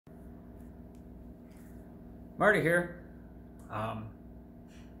Marty here. Um,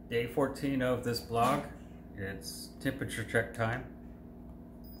 Day 14 of this blog. It's temperature check time.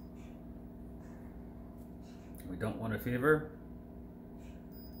 We don't want a fever.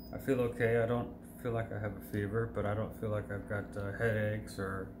 I feel okay. I don't feel like I have a fever, but I don't feel like I've got headaches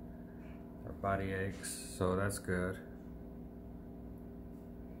or body aches, so that's good.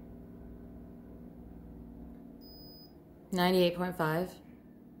 $98.5.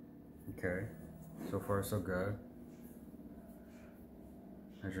 Okay, so far so good.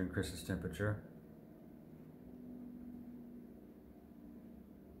 Measuring Chris's temperature.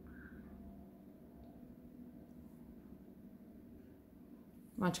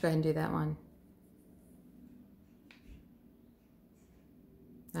 Why don't you go ahead and do that one?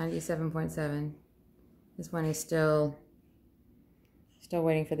 97.7. This one is still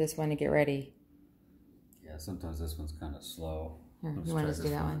waiting for this one to get ready. Yeah, sometimes this one's kind of slow. Here, you want us to do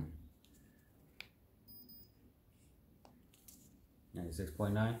that one?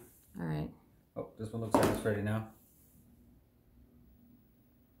 96.9. All right. Oh, this one looks like it's ready now.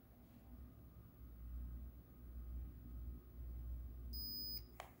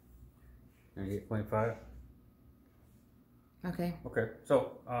 $98.5. Okay. Okay,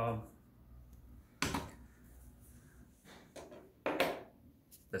 so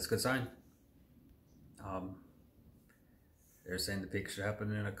that's a good sign. They're saying the peak should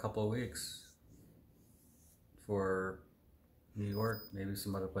happen in a couple of weeks for New York, maybe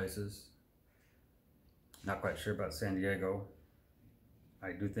some other places. Not quite sure about San Diego.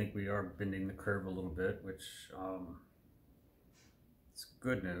 I do think we are bending the curve a little bit, which it's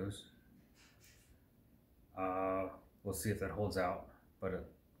good news. We'll see if that holds out, but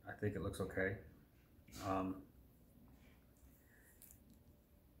I think it looks okay.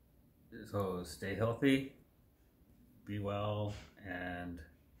 So stay healthy, be well, and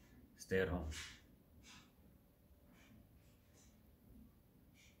stay at home.